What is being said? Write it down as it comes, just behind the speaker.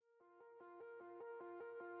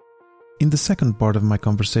the second part of my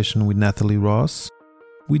conversation with Nathalie Ross,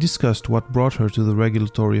 we discussed what brought her to the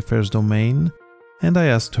regulatory affairs domain, and I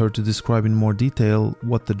asked her to describe in more detail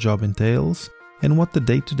what the job entails and what the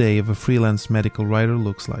day-to-day of a freelance medical writer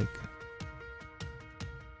looks like.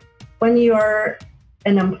 When you're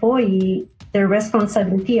an employee, the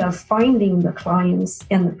responsibility of finding the clients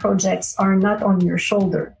and the projects are not on your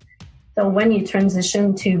shoulder. So when you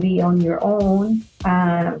transition to be on your own,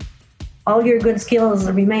 all your good skills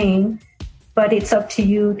remain, but it's up to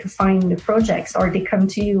you to find the projects or they come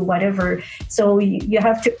to you, whatever. So you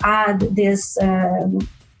have to add this,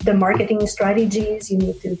 the marketing strategies. You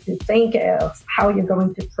need to think of how you're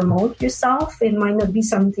going to promote yourself. It might not be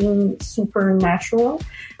something supernatural,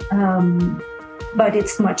 but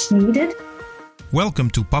it's much needed. Welcome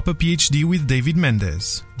to Papa PhD with David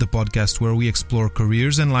Mendez, the podcast where we explore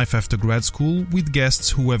careers and life after grad school with guests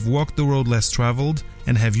who have walked the road less traveled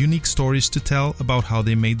and have unique stories to tell about how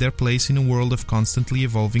they made their place in a world of constantly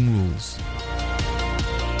evolving rules.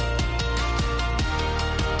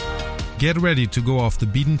 Get ready to go off the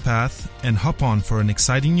beaten path and hop on for an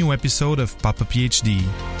exciting new episode of Papa PhD.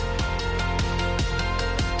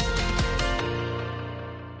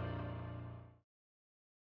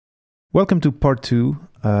 Welcome to part 2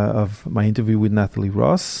 of my interview with Nathalie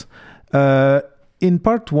Ross. In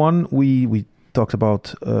part 1, we talked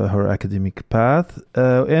about her academic path,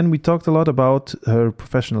 and we talked a lot about her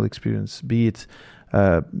professional experience, be it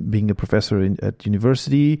being a professor at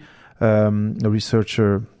university, a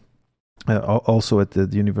researcher also at the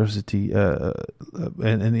university, a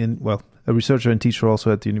researcher and teacher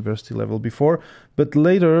also at the university level before. But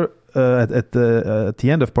later, at the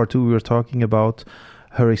end of part 2, we were talking about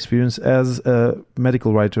her experience as a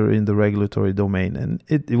medical writer in the regulatory domain, and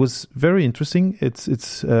it was very interesting. It's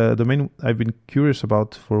a domain I've been curious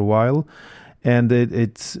about for a while, and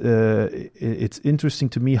it's interesting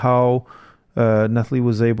to me how Nathalie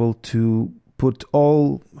was able to put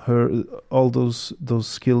all those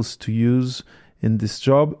skills to use in this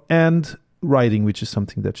job and writing, which is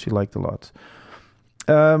something that she liked a lot.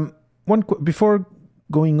 Before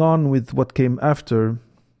going on with what came after,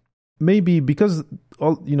 maybe because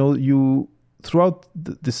you throughout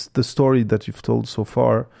the story that you've told so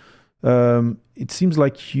far, it seems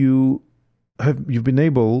like you've been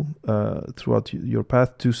able throughout your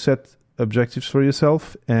path to set objectives for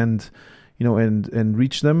yourself and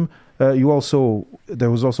reach them. There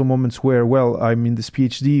was also moments where, I'm in this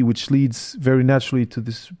PhD, which leads very naturally to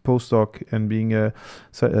this postdoc and being a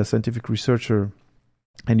scientific researcher,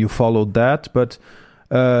 and you followed that, but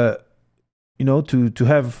to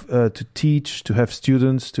have to teach, to have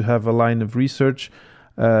students, to have a line of research,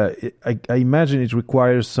 I imagine it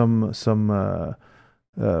requires some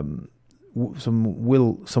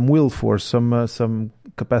will force, some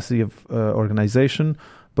capacity of organization,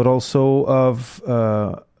 but also of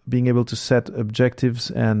being able to set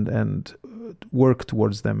objectives and work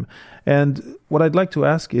towards them. And what I'd like to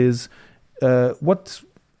ask is, what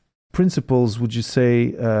principles would you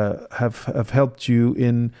say have helped you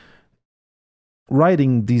in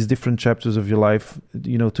writing these different chapters of your life,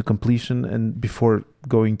 to completion and before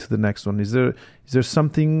going to the next one? Is there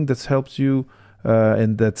something that's helped you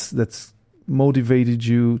and that's motivated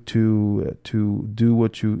you to do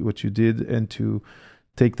what you did and to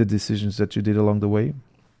take the decisions that you did along the way?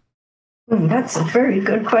 That's a very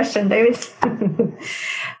good question, David.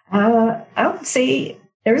 I would say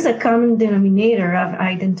there's a common denominator. I've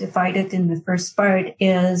identified it in the first part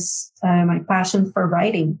is my passion for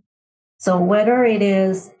writing. So whether it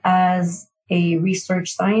is as a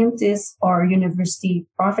research scientist or university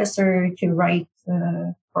professor to write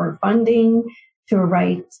for funding, to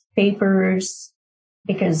write papers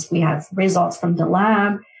because we have results from the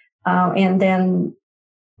lab, and then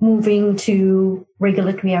moving to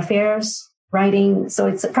regulatory affairs, writing. So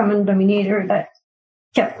it's a common denominator that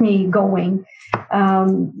kept me going.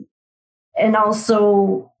 And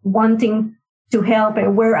also wanting to help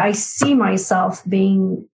where I see myself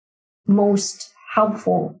being most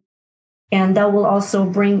helpful. And that will also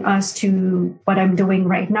bring us to what I'm doing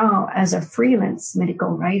right now as a freelance medical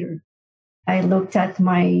writer. I looked at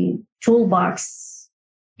my toolbox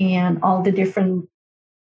and all the different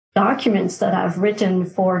documents that I've written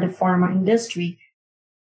for the pharma industry.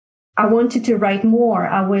 I wanted to write more.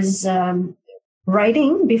 I was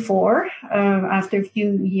writing before, after a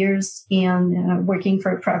few years in working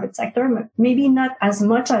for a private sector, maybe not as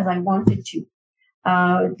much as I wanted to.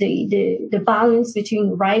 The balance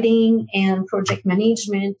between writing and project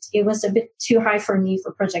management, it was a bit too high for me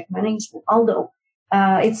for project management, although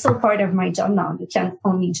it's still part of my job now. You can't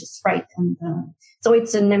only just write. And so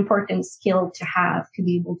it's an important skill to have, to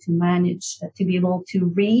be able to manage, to be able to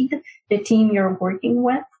read the team you're working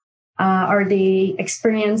with. Are they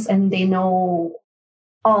experienced and they know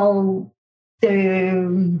all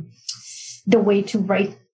the way to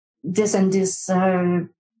write this and this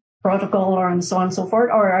protocol, or and so on and so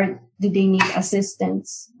forth, or do they need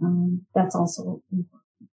assistance? That's also important.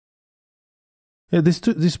 Yeah,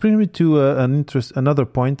 this brings me to another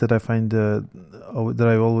point that I find that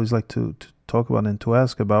I always like to talk about and to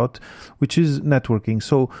ask about, which is networking.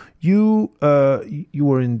 So you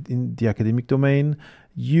were in the academic domain.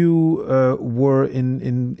 You were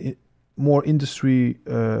in more industry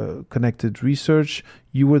connected research.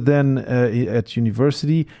 You were then at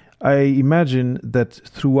university. I imagine that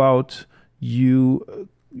throughout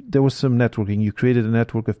there was some networking. You created a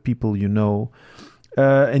network of people you know.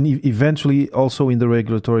 And eventually also in the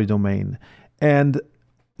regulatory domain. And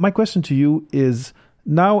my question to you is,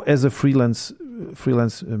 now as a freelance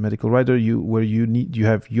medical writer, you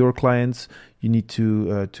have your clients, you need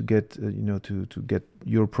to get to get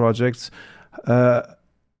your projects.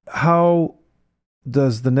 How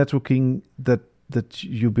does the networking that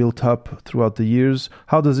you built up throughout the years,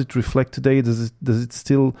 how does it reflect today? Does it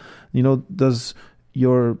still, does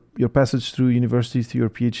your passage through university, through your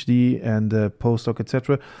PhD and postdoc,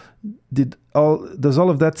 etc., does all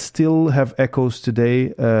of that still have echoes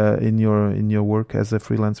today in your work as a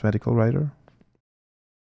freelance medical writer?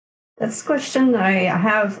 That's a question I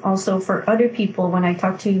have also for other people when I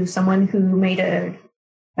talk to someone who made a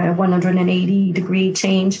 180-degree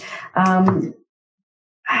change.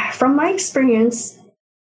 From my experience,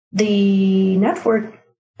 the network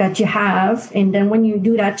that you have, and then when you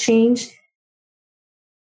do that change,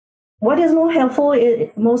 what is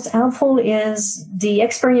most helpful is the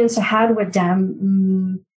experience I had with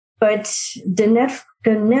them. But the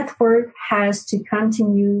network has to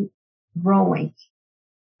continue growing.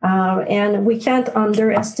 And we can't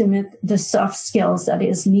underestimate the soft skills that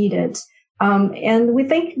is needed. And we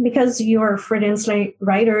think because you're a freelance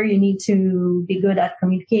writer, you need to be good at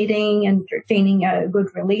communicating and entertaining a good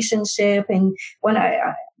relationship. And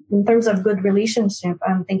in terms of good relationship,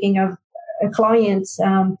 I'm thinking of a client.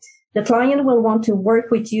 The client will want to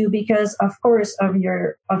work with you because, of course, of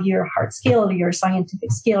your hard skill, your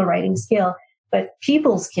scientific skill, writing skill, but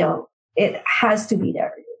people skill, it has to be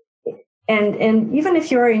there. And even if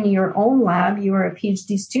you're in your own lab, you're a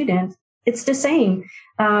PhD student, it's the same.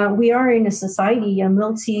 We are in a society, a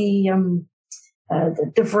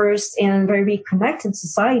diverse and very connected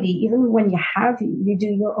society. Even when you do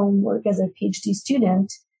your own work as a PhD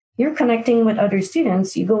student, you're connecting with other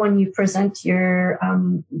students. You go and you present your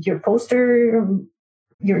poster,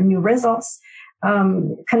 your new results.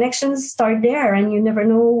 Connections start there, and you never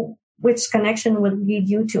know which connection will lead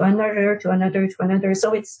you to another.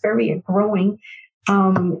 So it's very growing.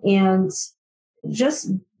 And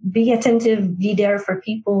just be attentive, be there for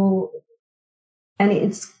people. And I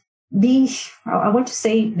want to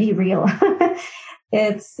say, be real.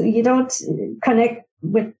 You don't connect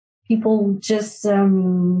with people just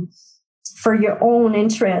for your own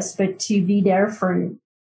interest, but to be there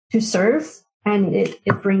to serve, and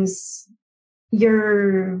it brings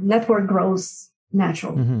your network grows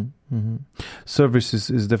naturally. Mm-hmm, mm-hmm. Service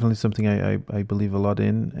is definitely something I believe a lot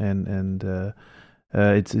in, and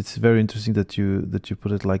it's very interesting that you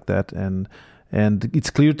put it like that, and it's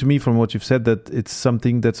clear to me from what you've said that it's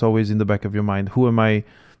something that's always in the back of your mind. Who am I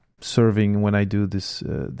serving when I do this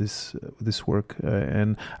work?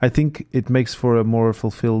 And I think it makes for a more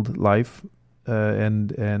fulfilled life,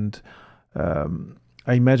 and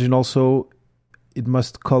I imagine also it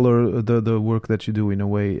must color the work that you do in a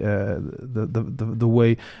way,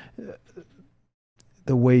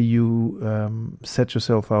 the way you set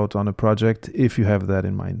yourself out on a project, if you have that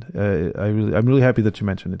in mind. I'm really happy that you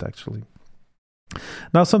mentioned it, actually.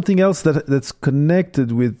 Now, something else that's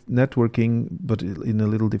connected with networking, but in a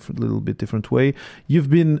little bit different way. You've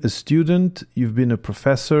been a student, you've been a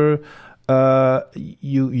professor,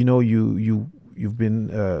 you've been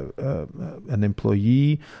an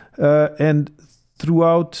employee, and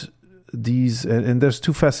throughout these, and there's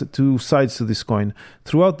two sides to this coin.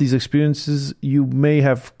 Throughout these experiences, you may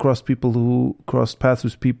have crossed paths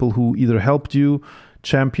with people who either helped you,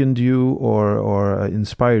 championed you, or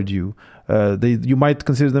inspired you. You might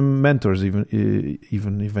consider them mentors, even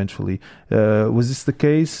eventually. Was this the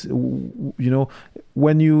case?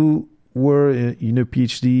 When you were in a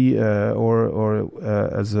PhD or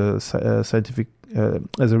as a scientific,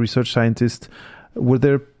 as a research scientist, were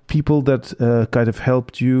there people that kind of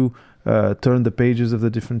helped you turn the pages of the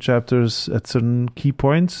different chapters at certain key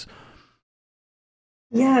points?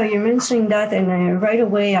 Yeah, you're mentioning that, and right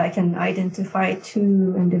away I can identify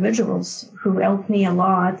two individuals who helped me a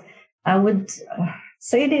lot. I would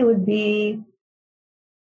say they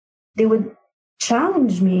would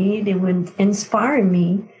challenge me, they would inspire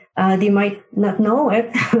me. They might not know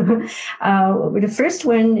it. The first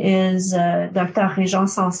one is Dr. Régent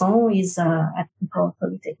Sanson. He's at École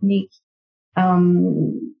Polytechnique.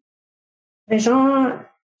 Régent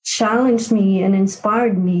challenged me and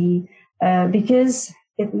inspired me because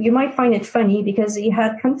you might find it funny because he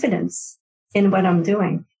had confidence in what I'm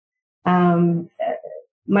doing.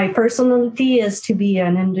 My personality is to be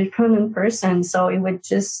an independent person, so he would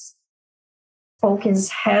just poke his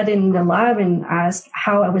head in the lab and ask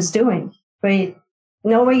how I was doing, but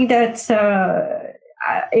knowing that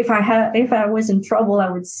if I was in trouble, I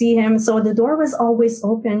would see him. So the door was always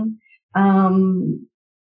open, and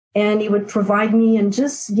he would provide me and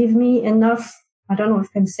just give me enough. I don't know if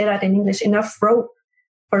I can say that in English. Enough rope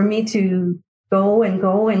for me to go.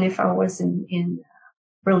 And if I was in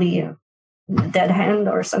really dead hand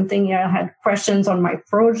or something, I had questions on my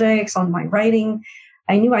projects, on my writing,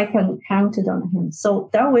 I knew I could count on him. So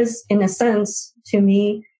that was, in a sense, to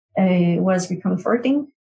me, was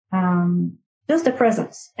reconforting. Just the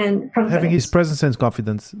presence and confidence. Having his presence and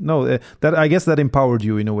confidence. No, that I guess that empowered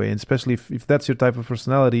you in a way, and especially if that's your type of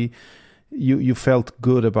personality, you felt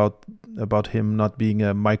good about him not being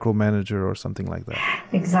a micromanager or something like that.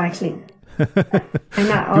 Exactly. And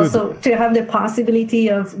also to have the possibility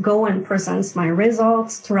of go and present my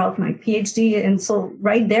results throughout my PhD. And so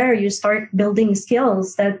right there, you start building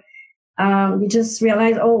skills that you just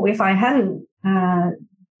realize, oh, if I hadn't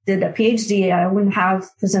did a PhD, I wouldn't have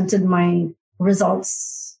presented my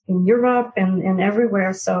results in Europe and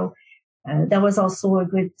everywhere. So that was also a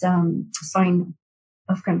good sign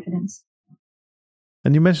of confidence.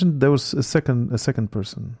 And you mentioned there was a second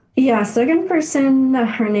person. Yeah, second person.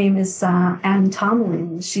 Her name is Anne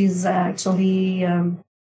Tomlin. She's actually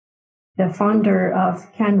the founder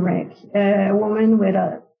of CanRec, a woman with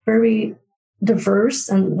a very diverse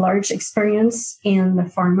and large experience in the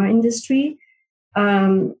pharma industry.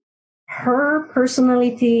 Her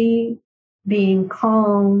personality, being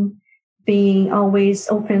calm, being always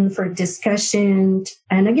open for discussion,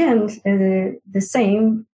 and again, the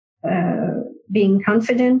same. Being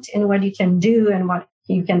confident in what you can do and what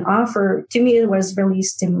you can offer, to me, it was really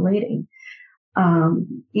stimulating.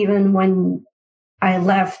 Even when I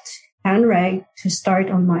left CanReg to start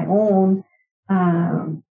on my own,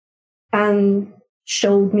 and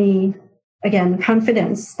showed me, again,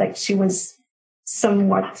 confidence, like she was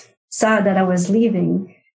somewhat sad that I was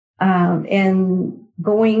leaving, and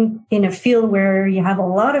going in a field where you have a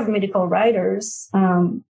lot of medical writers.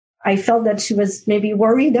 I felt that she was maybe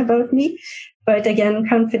worried about me, but again,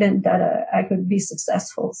 confident that I could be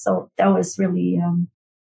successful. So that was really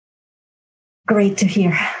great to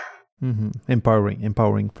hear. Mm-hmm.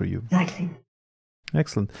 Empowering for you. Exactly.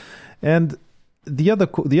 Excellent. And the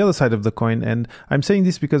other side of the coin, and I'm saying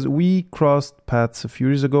this because we crossed paths a few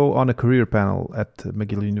years ago on a career panel at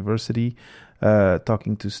McGill University,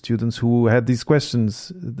 talking to students who had these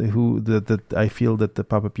questions, that I feel that the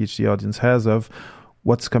Papa PhD audience has of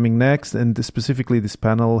what's coming next, and specifically this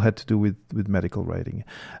panel had to do with medical writing.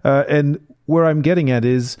 And where I'm getting at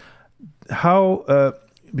is how,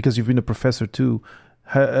 because you've been a professor too,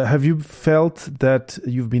 have you felt that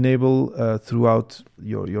you've been able throughout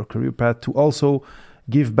your career path to also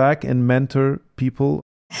give back and mentor people?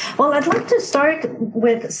 Well, I'd like to start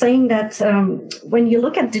with saying that when you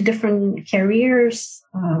look at the different careers,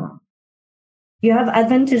 you have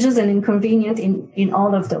advantages and inconvenience in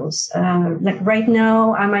all of those. Like right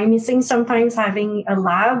now, am I missing sometimes having a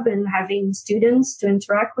lab and having students to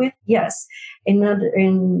interact with? Yes.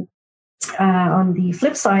 On the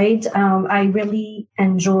flip side, I really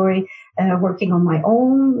enjoy working on my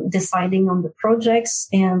own, deciding on the projects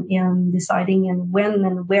and deciding and when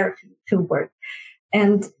and where to work.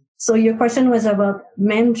 And so your question was about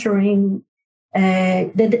mentoring.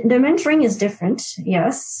 The mentoring is different,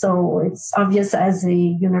 yes. So it's obvious as a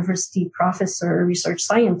university professor, research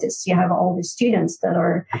scientist, you have all the students that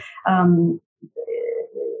are,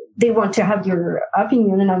 they want to have your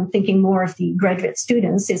opinion. And I'm thinking more of the graduate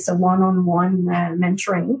students. It's a one-on-one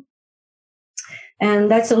mentoring. And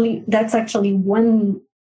that's actually one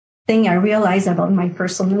thing I realized about my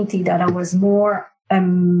personality, that I was more a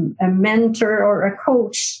mentor or a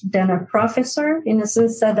coach than a professor, in the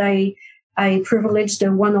sense that I privileged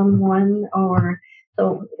the one-on-one,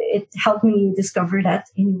 so it helped me discover that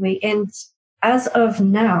anyway. And as of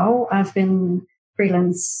now, I've been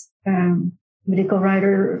freelance medical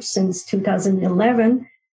writer since 2011.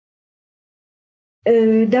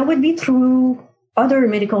 That would be through other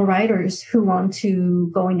medical writers who want to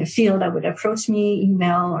go in the field that would approach me,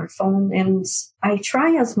 email or phone. And I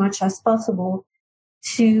try as much as possible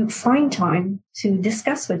to find time to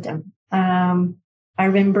discuss with them. I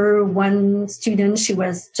remember one student, she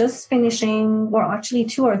was just finishing, well, actually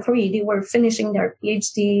 2 or 3, they were finishing their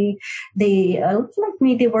PhD. They looked like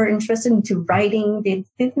me, they were interested into writing. They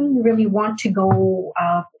didn't really want to go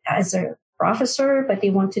as a professor, but they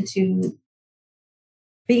wanted to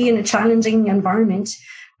be in a challenging environment,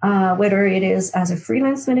 whether it is as a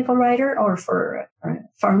freelance medical writer or for a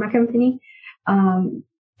pharma company.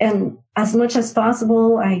 And as much as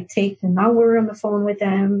possible, I take an hour on the phone with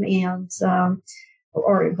them and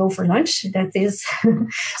or go for lunch. That is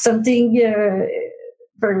something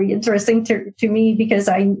very interesting to me, because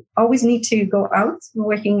I always need to go out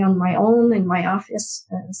working on my own in my office.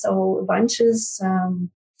 So lunches,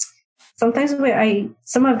 sometimes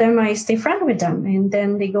some of them I stay friend with them, and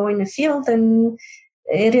then they go in the field. And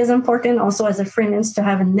it is important also as a freelance to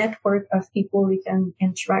have a network of people you can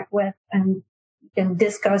interact with and you can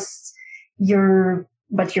discuss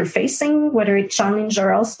what you're facing, whether it's challenge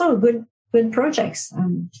or also good projects.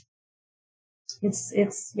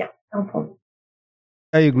 It's helpful.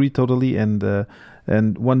 I agree totally, and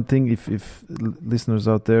one thing, if listeners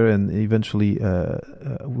out there, and eventually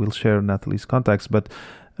we'll share Nathalie's contacts, but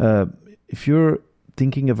if you're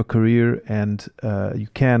thinking of a career and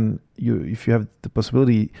if you have the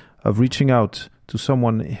possibility of reaching out to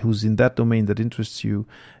someone who's in that domain that interests you,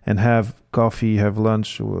 and have coffee, have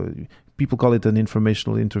lunch, or people call it an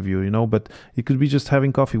informational interview, but it could be just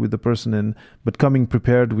having coffee with the person, but coming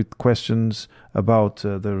prepared with questions about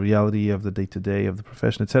the reality of the day-to-day of the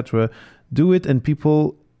profession, etc. Do it, and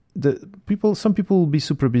some people will be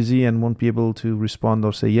super busy and won't be able to respond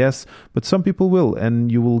or say yes, but some people will,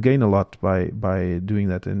 and you will gain a lot by doing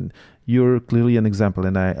that. And you're clearly an example,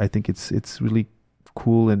 and I think it's really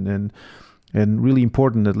cool and really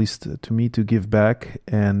important, at least to me, to give back,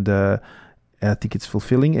 and I think it's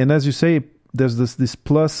fulfilling. And as you say, there's this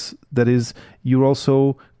plus that is, you're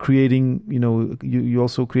also creating, you're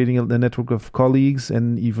also creating a network of colleagues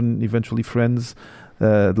and even eventually friends,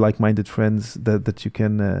 like-minded friends that you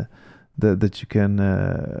can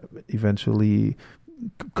eventually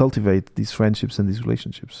cultivate these friendships and these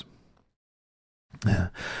relationships.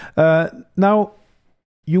 Now,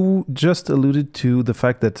 you just alluded to the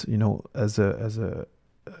fact that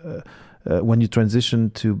when you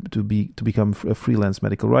transition to become a freelance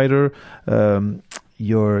medical writer, the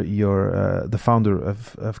founder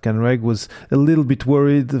of CanReg was a little bit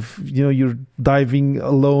worried of, you're diving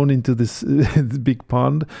alone into this big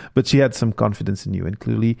pond, but she had some confidence in you, and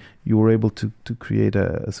clearly you were able to create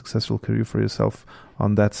a successful career for yourself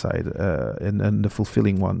on that side, and a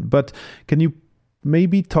fulfilling one. But can you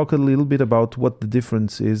maybe talk a little bit about what the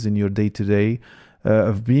difference is in your day-to-day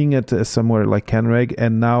of being at somewhere like CanReg,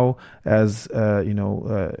 and now as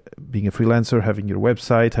being a freelancer, having your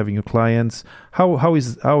website, having your clients? How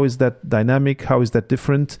is that dynamic? How is that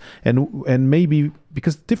different? And maybe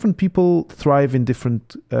because different people thrive in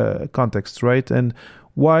different contexts, right? And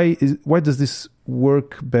why does this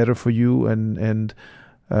work better for you? And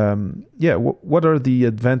what are the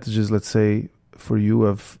advantages, let's say, for you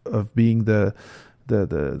of being the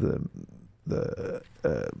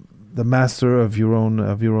master of your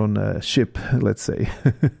own ship, let's say?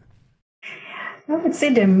 I would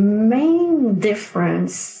say the main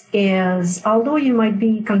difference is, although you might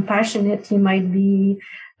be compassionate, you might be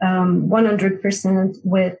 100%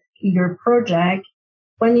 with your project,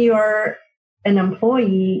 when you're an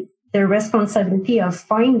employee, the responsibility of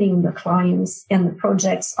finding the clients and the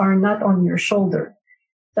projects are not on your shoulder.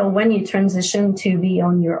 So when you transition to be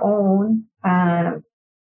on your own,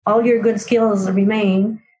 all your good skills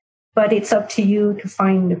remain, but it's up to you to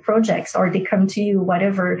find the projects, or they come to you,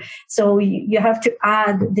 whatever. So you have to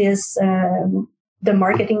add this, the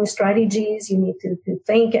marketing strategies. You need to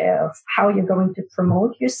think of how you're going to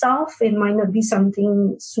promote yourself. It might not be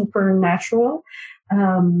something supernatural,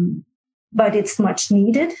 but it's much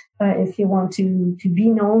needed if you want to be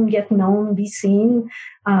known, get known, be seen.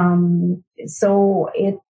 So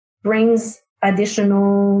it brings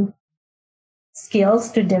additional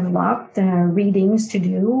skills to develop, readings to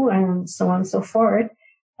do, and so on and so forth.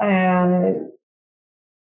 And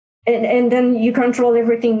then you control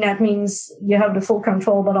everything. That means you have the full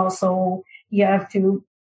control, but also you have to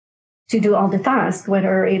do all the tasks,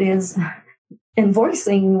 whether it is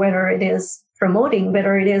invoicing, whether it is promoting,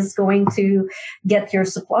 whether it is going to get your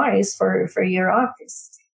supplies for your office.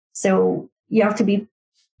 So you have to be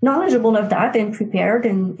knowledgeable of that and prepared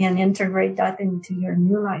and integrate that into your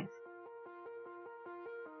new life.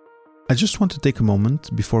 I just want to take a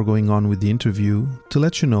moment before going on with the interview to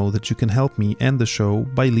let you know that you can help me and the show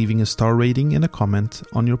by leaving a star rating and a comment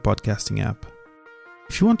on your podcasting app.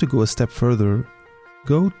 If you want to go a step further,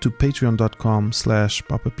 go to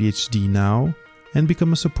patreon.com/papaphd now and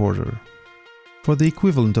become a supporter. For the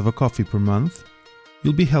equivalent of a coffee per month,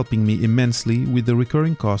 you'll be helping me immensely with the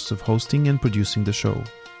recurring costs of hosting and producing the show.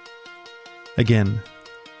 Again,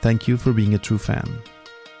 thank you for being a true fan.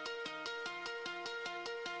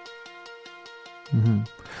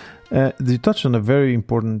 You touched on a very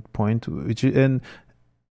important point, and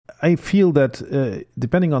I feel that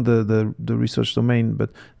depending on the research domain,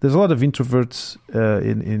 but there's a lot of introverts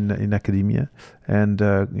in academia, and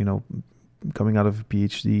coming out of a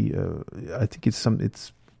PhD, I think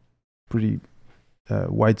it's pretty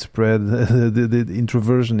widespread. The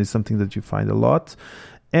introversion is something that you find a lot,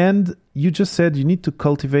 and you just said you need to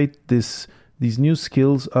cultivate these new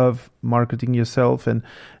skills of marketing yourself. And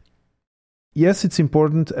yes, it's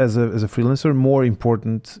important as a freelancer, more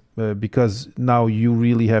important because now you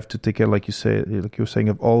really have to take care, like you're saying,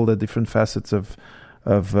 of all the different facets of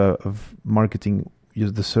marketing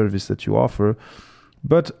the service that you offer.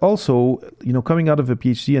 But also, coming out of a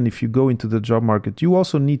PhD, and if you go into the job market, you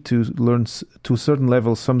also need to learn to a certain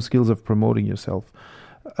level some skills of promoting yourself.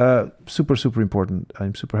 Super, super important.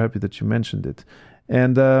 I'm super happy that you mentioned it.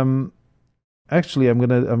 And actually, I'm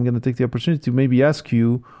gonna take the opportunity to maybe ask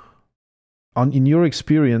you, in your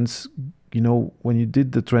experience, when you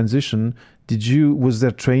did the transition, was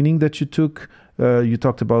there training that you took? You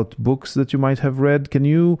talked about books that you might have read. Can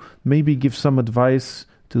you maybe give some advice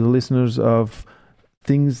to the listeners of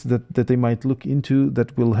things that they might look into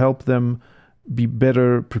that will help them be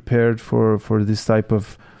better prepared for this type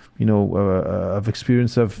of of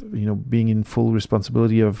experience of being in full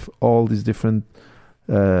responsibility of all these different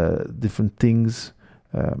things?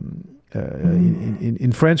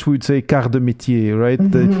 In French, we would say quart de métier, right?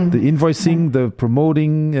 The invoicing, the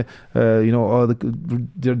promoting, or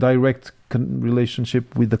their direct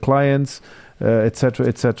relationship with the clients, etc.,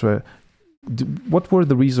 etc. What were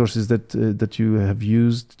the resources that you have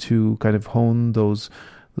used to kind of hone those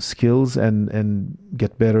skills and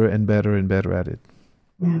get better and better and better at it?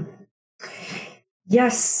 Yeah.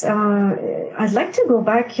 Yes, I'd like to go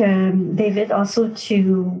back, David, also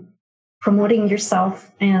to promoting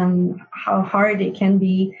yourself and how hard it can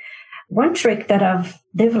be. One trick that I've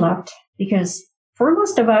developed, because for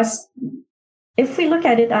most of us, if we look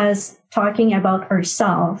at it as talking about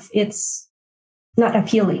ourselves, it's not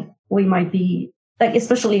appealing. We might be like,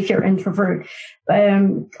 especially if you're introvert.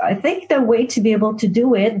 I think the way to be able to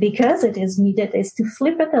do it, because it is needed, is to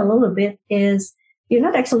flip it a little bit. Is you're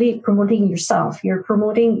not actually promoting yourself. You're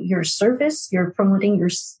promoting your service. You're promoting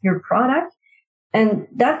your product. And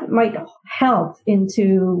that might help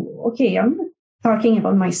into, okay, I'm not talking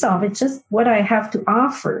about myself. It's just what I have to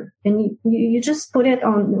offer. And you just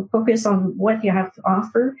focus on what you have to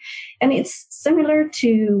offer. And it's similar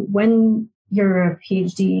to when you're a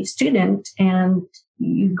PhD student and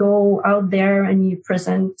you go out there and you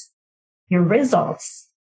present your results.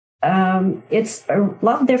 It's a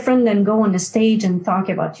lot different than go on a stage and talk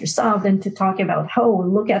about yourself than to talk about, oh,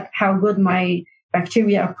 look at how good my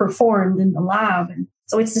bacteria performed in the lab. And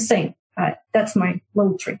so it's the same. That's my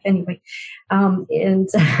little trick anyway. And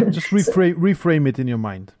just reframe it in your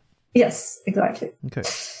mind. Yes, exactly. Okay.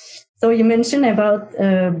 So you mentioned about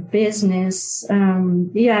business.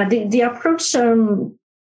 The approach,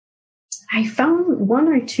 I found one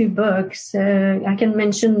or two books. I can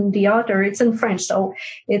mention the author. It's in French, so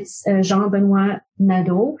it's Jean-Benoît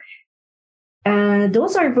Nadeau.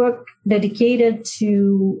 Those are books dedicated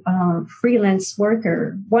to freelance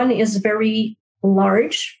worker. One is very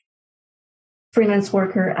large, freelance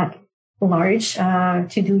worker at large,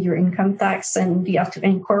 to do your income tax, and you have to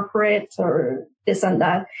incorporate or this and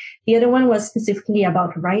that. The other one was specifically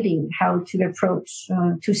about writing, how to approach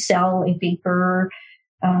to sell a paper.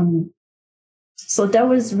 So that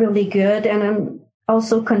was really good. And I'm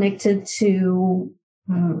also connected to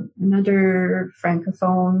another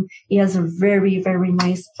francophone. He has a very, very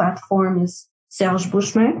nice platform, is Serge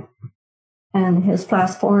Bushman. And his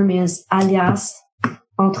platform is Alias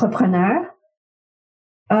Entrepreneur.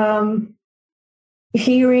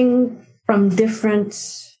 Hearing from different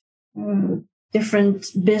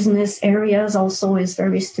business areas also is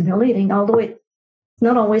very stimulating, although it's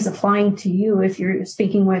not always applying to you. If you're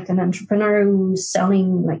speaking with an entrepreneur who's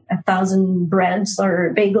selling like 1,000 breads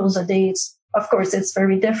or bagels a day, of course, it's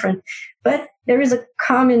very different. But there is a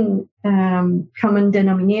common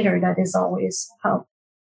denominator that is always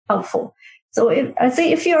helpful. So I'd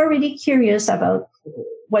say if you're already curious about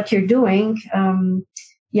what you're doing,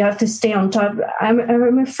 you have to stay on top. I'm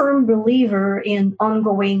a firm believer in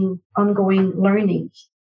ongoing learning.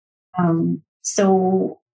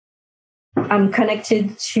 So I'm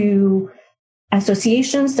connected to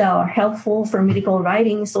associations that are helpful for medical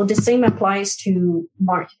writing. So the same applies to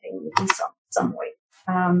marketing in some way.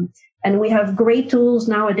 And we have great tools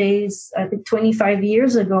nowadays. I think 25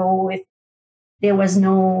 years ago, if there was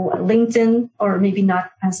no LinkedIn, or maybe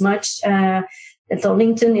not as much, so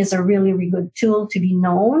LinkedIn is a really, really good tool to be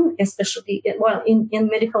known, especially in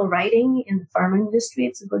medical writing, in the pharma industry.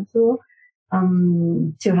 It's a good tool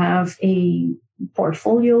to have a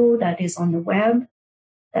portfolio that is on the web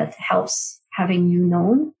that helps having you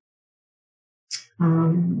known.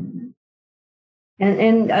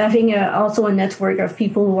 And having also a network of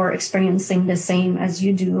people who are experiencing the same as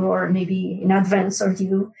you do, or maybe in advance of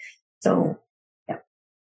you. So, yeah.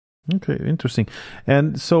 Okay, interesting.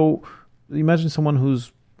 And so imagine someone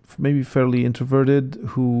who's maybe fairly introverted,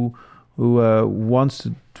 who wants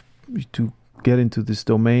to get into this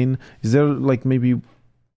domain. Is there like maybe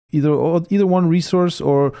either one resource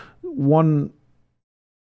or one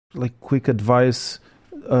like quick advice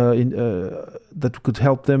that could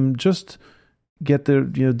help them just get their,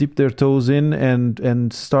 dip their toes in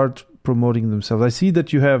and start promoting themselves? I see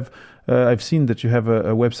that you have I've seen that you have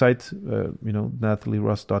a website,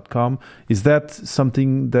 NathalieRoss.com. Is that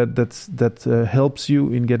something that helps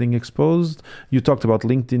you in getting exposed? You talked about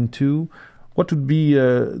LinkedIn too. What would be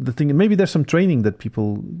the thing? And maybe there's some training that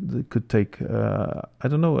people could take. I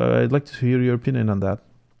don't know. I'd like to hear your opinion on that.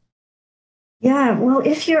 Yeah, well,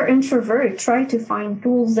 if you're introvert, try to find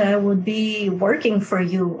tools that would be working for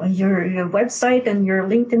you. Your website and your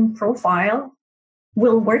LinkedIn profile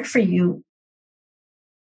will work for you.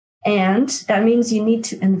 And that means you need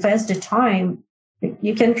to invest the time.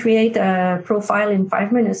 You can create a profile in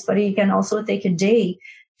 5 minutes, but you can also take a day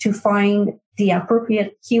to find the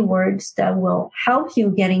appropriate keywords that will help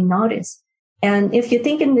you getting noticed. And if you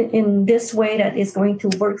think in this way that it's going to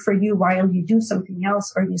work for you while you do something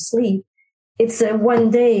else or you sleep, it's a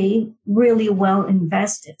one day really well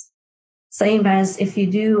invested. Same as if you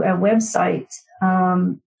do a website.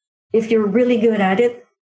 If you're really good at it,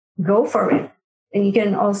 go for it. And you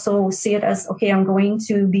can also see it as, okay, I'm going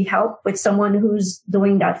to be helped with someone who's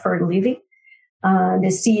doing that for a living.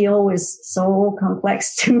 The CEO is so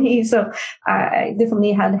complex to me. So I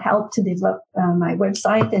definitely had help to develop my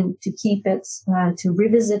website and to keep it, to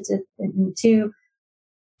revisit it, and to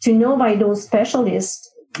know by those specialists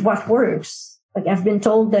what works. Like I've been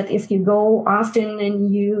told that if you go often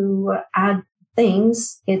and you add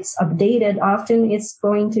things, it's updated often, it's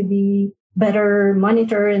going to be better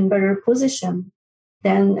monitored and better positioned.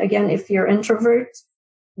 Then again, if you're introvert,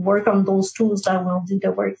 work on those tools that will do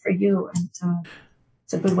the work for you. And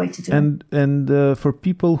it's a good way to do it. And for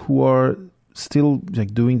people who are still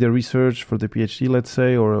like doing their research for the PhD, let's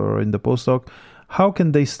say, or in the postdoc, how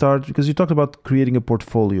can they start? Because you talked about creating a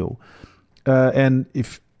portfolio. And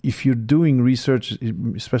if you're doing research,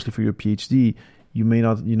 especially for your PhD, you may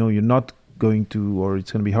not, you're not going to, or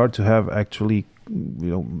it's going to be hard to have actually,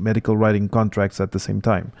 medical writing contracts at the same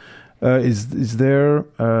time. Is there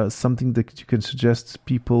something that you can suggest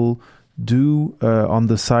people do on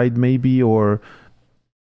the side, maybe, or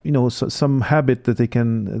some habit that they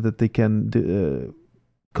can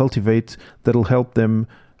cultivate that'll help them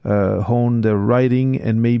hone their writing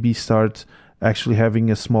and maybe start actually having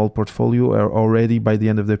a small portfolio already by the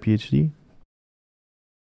end of their PhD?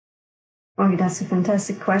 Oh, that's a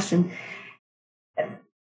fantastic question.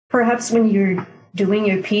 Perhaps when you're doing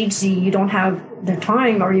your PhD, you don't have the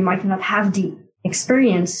time, or you might not have the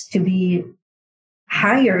experience to be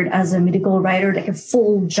hired as a medical writer, like a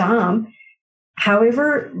full job.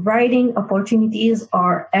 However, writing opportunities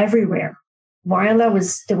are everywhere. While I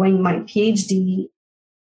was doing my PhD,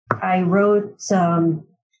 I wrote,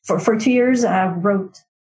 for 2 years, I wrote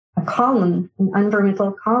a column, an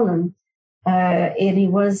environmental column. And it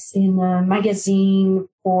was in a magazine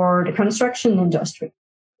for the construction industry.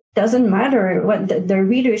 Doesn't matter what the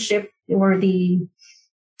readership or the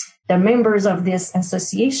members of this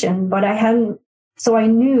association, but I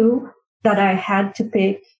knew that I had to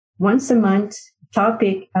pick once a month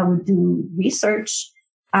topic. I would do research.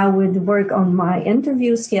 I would work on my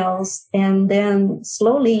interview skills. And then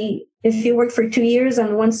slowly, if you work for 2 years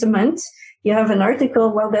and once a month, you have an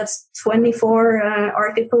article. Well, that's 24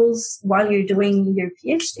 articles while you're doing your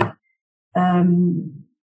PhD.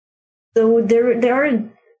 So there are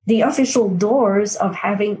the official doors of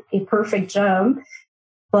having a perfect job,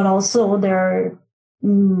 but also there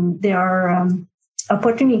are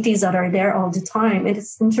opportunities that are there all the time. And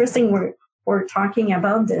it's interesting we're talking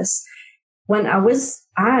about this. When I was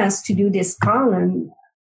asked to do this column,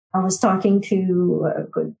 I was talking to a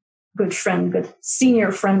good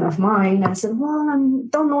senior friend of mine. I said, well, I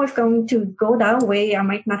don't know if I'm going to go that way. I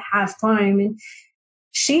might not have time. And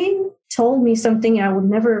she told me something I would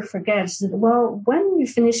never forget. She said, well, when you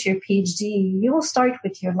finish your PhD, you will start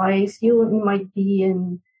with your life. You might be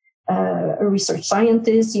a research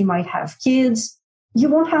scientist. You might have kids. You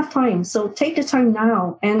won't have time. So take the time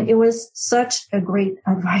now. And it was such a great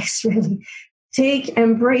advice, really.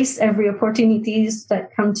 Embrace every opportunities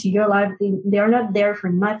that come to your life. They are not there for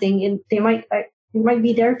nothing. And they might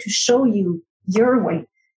be there to show you your way.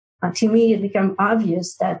 To me, it became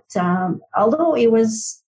obvious that although it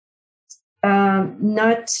was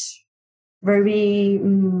not very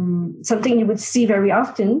something you would see very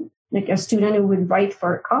often, like a student who would write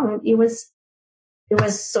for a column, it was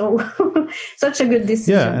so such a good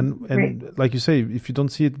decision. Yeah, and like you say, if you don't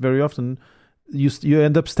see it very often, you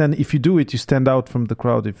end up if you do it, you stand out from the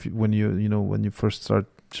crowd. When you first start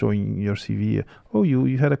showing your CV,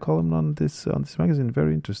 you had a column on this magazine,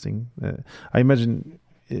 very interesting. I imagine.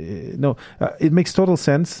 It makes total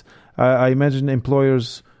sense. I imagine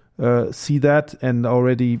employers see that and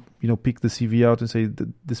already, pick the CV out and say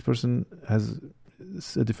this person has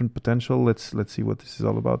a different potential. Let's see what this is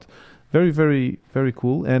all about. Very, very, very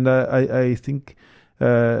cool. And I think,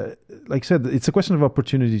 like I said, it's a question of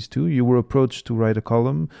opportunities too. You were approached to write a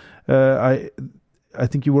column. I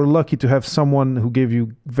think you were lucky to have someone who gave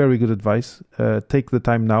you very good advice. Take the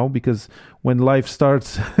time now, because when life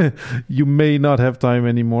starts, you may not have time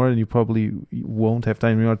anymore, and you probably won't have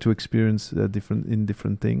time anymore to experience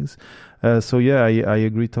different things. So yeah, I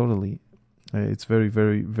agree totally. It's very,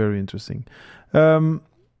 very, very interesting.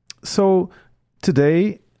 So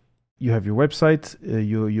today you have your website.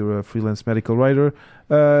 You're a freelance medical writer.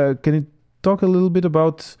 Can you talk a little bit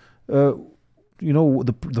about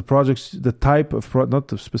the projects, the type of not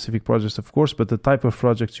the specific projects, of course, but the type of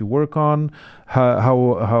projects you work on,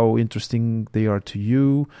 how interesting they are to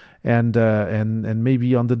you, and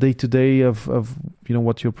maybe on the day-to-day of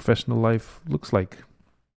what your professional life looks like.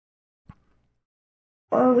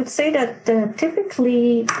 Well, I would say that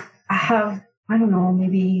typically I have, I don't know,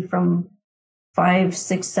 maybe from 5,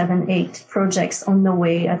 6, 7, 8 projects on the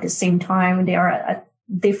way at the same time. They are at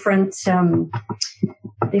different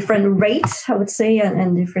rates, I would say,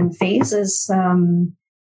 and different phases.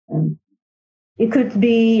 It could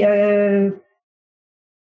be a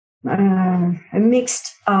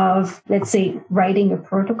mix of, let's say, writing a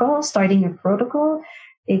protocol, starting a protocol.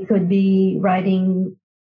 It could be writing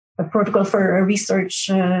a protocol for a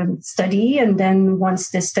research study, and then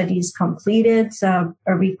once the study is completed, a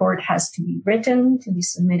report has to be written to be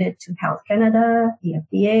submitted to Health Canada, the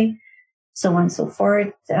FDA, so on and so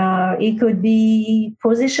forth. It could be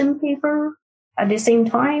position paper at the same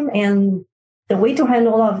time, and the way to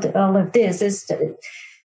handle all of this is to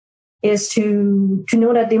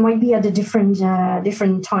know that they might be at a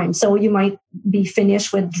different time. So you might be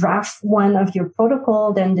finished with draft 1 of your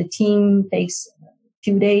protocol, then the team takes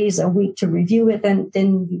few days, a week to review it, and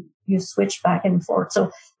then you switch back and forth. So,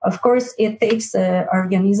 of course, it takes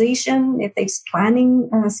organization, it takes planning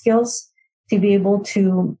skills to be able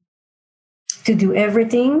to do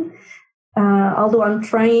everything. Although I'm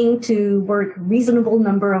trying to work reasonable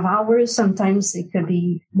number of hours, sometimes it could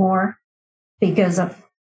be more because of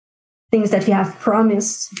things that you have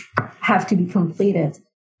promised have to be completed.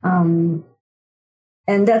 And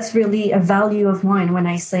that's really a value of mine. When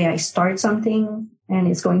I say I start something and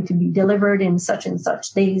it's going to be delivered in such and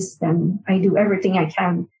such days, then I do everything I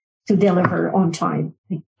can to deliver on time.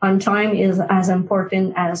 On time is as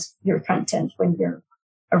important as your content when you're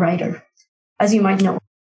a writer, as you might know.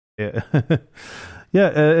 Yeah. Yeah.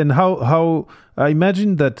 And how I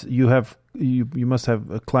imagine that you must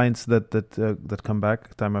have clients that come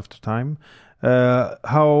back time after time.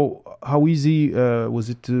 How easy was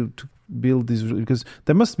it to build these, because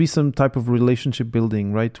there must be some type of relationship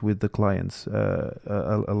building, right, with the clients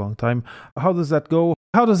a long time. How does that go?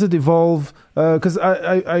 How does it evolve? Because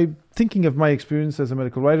I thinking of my experience as a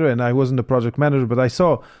medical writer, and I wasn't a project manager, but I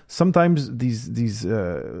saw sometimes these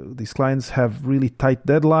clients have really tight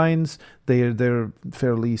deadlines. They're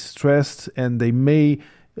fairly stressed, and they may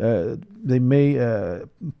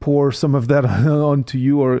pour some of that onto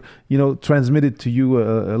you, or transmit it to you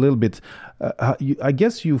a little bit. I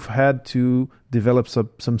guess you've had to develop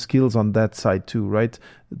some skills on that side too, right?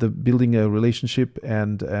 The building a relationship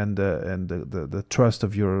and the trust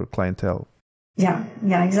of your clientele. Yeah,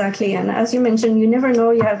 exactly. And as you mentioned, you never know,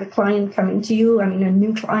 you have a client coming to you. I mean, a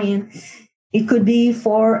new client. It could be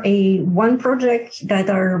for one project that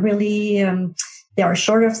are really they are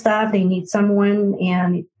short of staff. They need someone,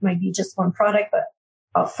 and it might be just one product, but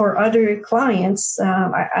for other clients,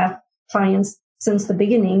 I have clients since the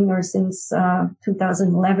beginning, or since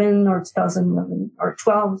 2011 or 2011 or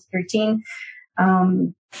 12, 13.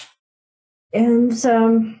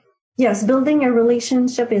 Yes, building a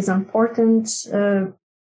relationship is important.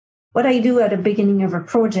 What I do at the beginning of a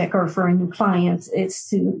project or for a new client is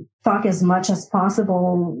to talk as much as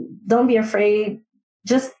possible. Don't be afraid.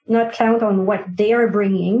 Just not count on what they are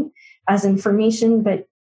bringing as information, but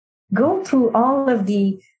go through all of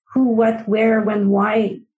the who, what, where, when,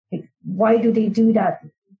 why. Why do they do that?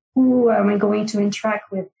 Who am I going to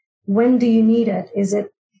interact with? When do you need it? Is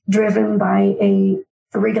it driven by a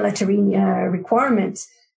regulatory requirement?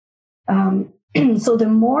 So the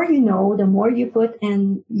more you know, the more you put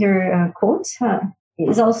in your quote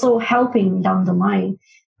is also helping down the line.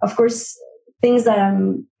 Of course, things that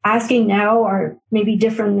I'm asking now are maybe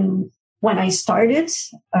different than when I started.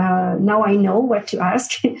 Now I know what to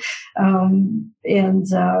ask.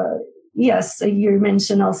 Yes, you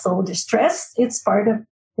mentioned also the stress. It's part of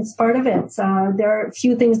it. There are a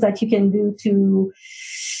few things that you can do to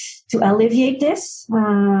alleviate this.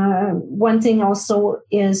 One thing also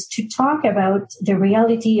is to talk about the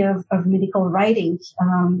reality of medical writing.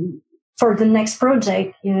 For the next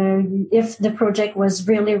project, if the project was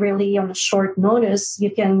really, really on a short notice,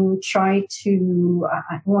 you can try to,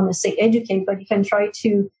 I don't want to say educate, but you can try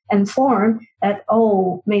to inform that,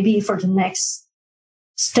 maybe for the next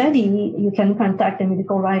study, you can contact a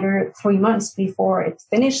medical writer 3 months before it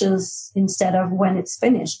finishes instead of when it's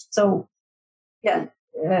finished. So, yeah,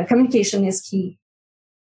 communication is key.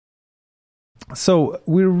 So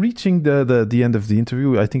we're reaching the end of the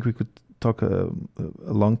interview. I think we could talk a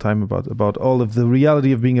long time about all of the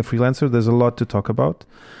reality of being a freelancer. There's a lot to talk about,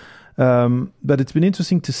 but it's been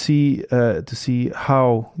interesting to see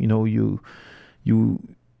how you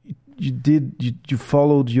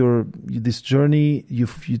followed this journey. You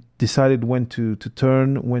decided when to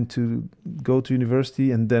turn, when to go to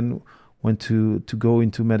university, and then when to go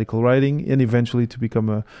into medical writing, and eventually to become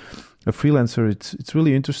a freelancer. It's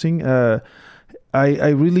really interesting. I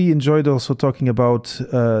really enjoyed also talking about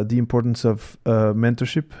the importance of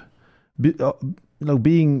mentorship. Be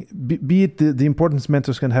it the importance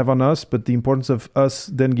mentors can have on us, but the importance of us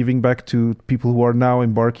then giving back to people who are now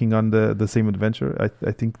embarking on the same adventure.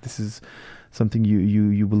 I think this is something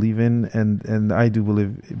you believe in, and I do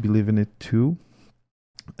believe in it too.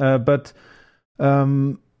 But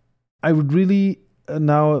I would really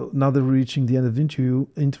now that we're reaching the end of the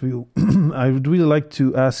interview, I would really like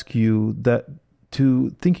to ask you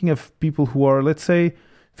thinking of people who are, let's say,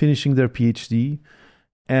 finishing their PhD,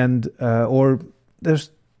 and or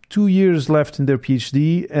there's 2 years left in their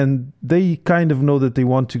PhD, and they kind of know that they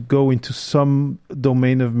want to go into some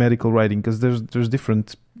domain of medical writing, because there's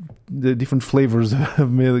different flavors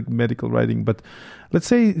of medical writing. But let's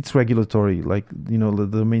say it's regulatory, like the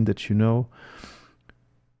domain that you know.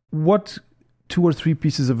 What 2 or 3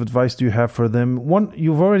 pieces of advice do you have for them? One,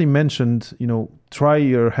 you've already mentioned, try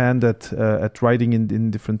your hand at writing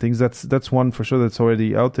in different things. That's one for sure that's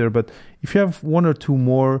already out there. But if you have 1 or 2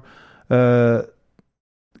 more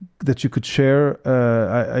that you could share,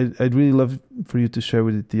 I'd really love for you to share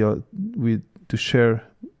share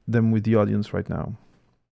them with the audience right now.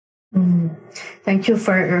 Thank you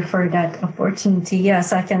for that opportunity.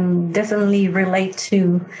 Yes, I can definitely relate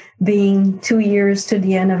to being 2 years to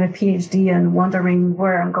the end of a PhD and wondering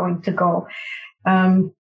where I'm going to go.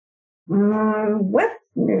 What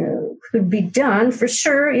could be done for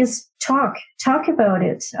sure is talk about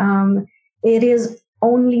it. It is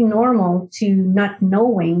only normal to not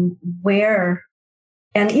knowing where,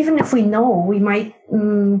 and even if we know, we might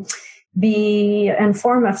be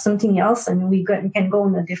informed of something else, and we can go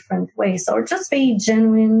in a different way. So just be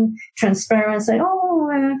genuine, transparent, say,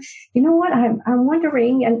 you know what, I'm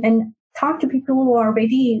wondering, and talk to people who are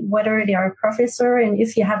ready, whether they are a professor, and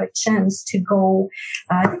if you have a chance to go,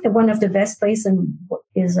 I think one of the best places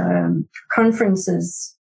is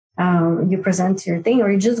conferences. You present your thing,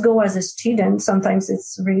 or you just go as a student. Sometimes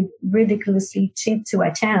it's ridiculously cheap to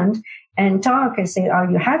attend and talk and say,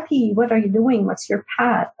 are you happy? What are you doing? What's your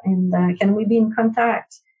path? And can we be in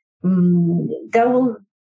contact? That will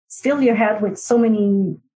fill your head with so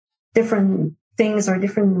many different things or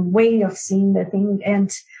different way of seeing the thing.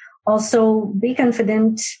 And also be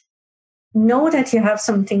confident. Know that you have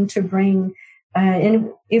something to bring.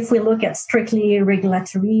 And if we look at strictly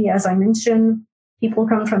regulatory, as I mentioned, people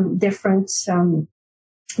come from different,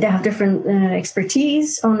 they have different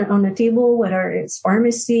expertise on the table, whether it's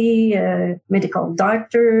pharmacy, medical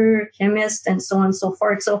doctor, chemist, and so on and so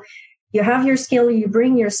forth. So you have your skill, you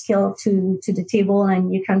bring your skill to the table,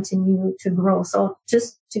 and you continue to grow. So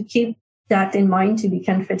just to keep that in mind to be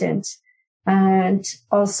confident, and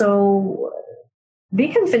also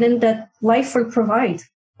be confident that life will provide.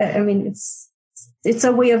 I mean, it's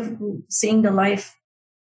a way of seeing life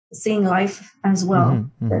as well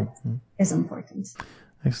that is important.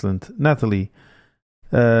 Excellent. Nathalie,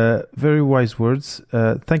 very wise words.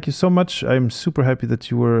 Thank you so much. I'm super happy that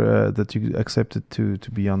you accepted to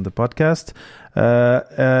be on the podcast.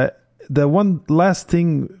 The one last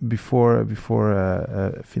thing before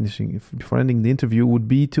ending the interview would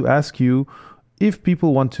be to ask you, if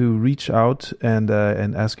people want to reach out and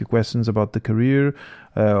ask you questions about the career,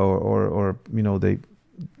 or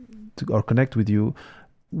connect with you,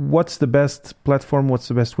 what's the best platform? What's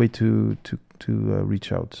the best way to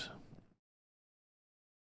reach out?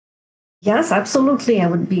 Yes, absolutely. I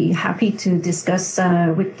would be happy to discuss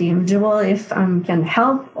with the individual. If I can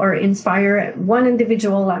help or inspire one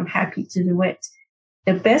individual, I'm happy to do it.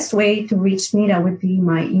 The best way to reach me, that would be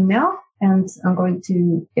my email, and I'm going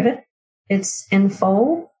to give it. It's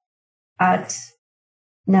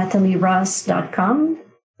info@nathalieross.com.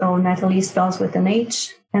 So Nathalie spells with an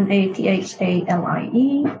H,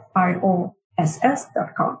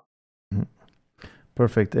 NathalieRoss.com.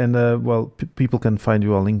 Perfect. And people can find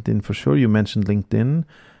you on LinkedIn for sure. You mentioned LinkedIn.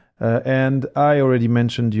 And I already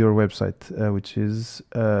mentioned your website, which is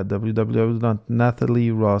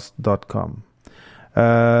www.nathalieross.com.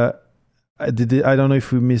 I don't know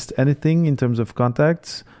if we missed anything in terms of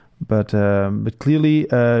contacts, but clearly,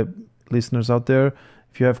 listeners out there,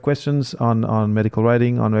 if you have questions on medical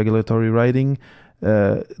writing, on regulatory writing,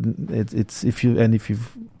 if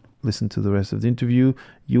you've listened to the rest of the interview,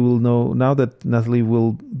 you will know now that Nathalie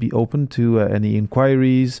will be open to any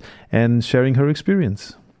inquiries and sharing her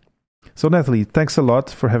experience. So Nathalie, thanks a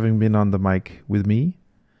lot for having been on the mic with me.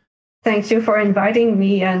 Thank you for inviting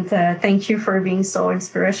me, and thank you for being so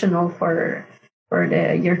inspirational for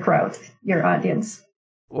your crowd, your audience.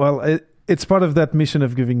 Well, it's part of that mission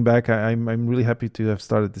of giving back. I'm really happy to have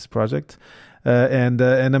started this project, and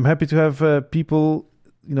I'm happy to have people,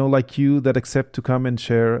 like you, that accept to come and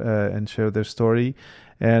share their story.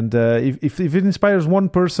 And if it inspires one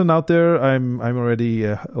person out there, I'm already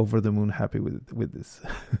over the moon happy with this.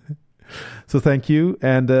 So thank you,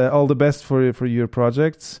 and all the best for your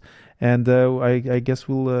projects. And I guess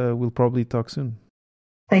we'll probably talk soon.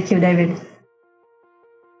 Thank you, David.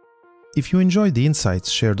 If you enjoyed the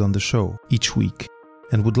insights shared on the show each week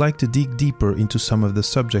and would like to dig deeper into some of the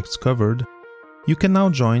subjects covered, you can now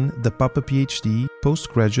join the Papa PhD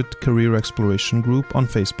Postgraduate Career Exploration Group on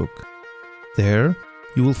Facebook. There,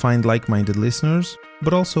 you will find like-minded listeners,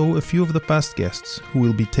 but also a few of the past guests who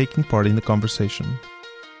will be taking part in the conversation.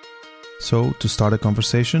 So, to start a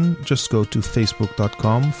conversation, just go to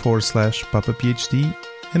facebook.com/Papa PhD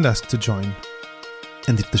and ask to join.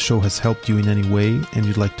 And if the show has helped you in any way and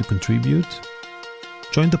you'd like to contribute,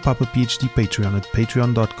 join the Papa PhD Patreon at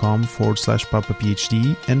patreon.com/Papa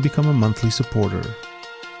PhD and become a monthly supporter.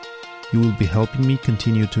 You will be helping me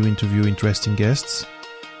continue to interview interesting guests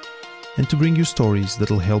and to bring you stories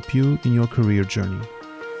that'll help you in your career journey.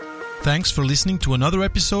 Thanks for listening to another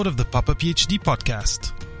episode of the Papa PhD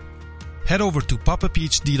podcast. Head over to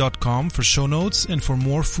papaphd.com for show notes and for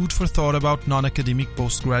more food for thought about non-academic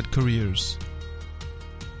postgrad careers.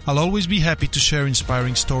 I'll always be happy to share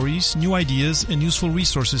inspiring stories, new ideas, and useful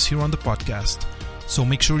resources here on the podcast. So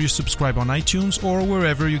make sure you subscribe on iTunes or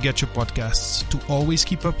wherever you get your podcasts to always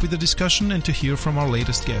keep up with the discussion and to hear from our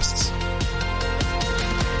latest guests.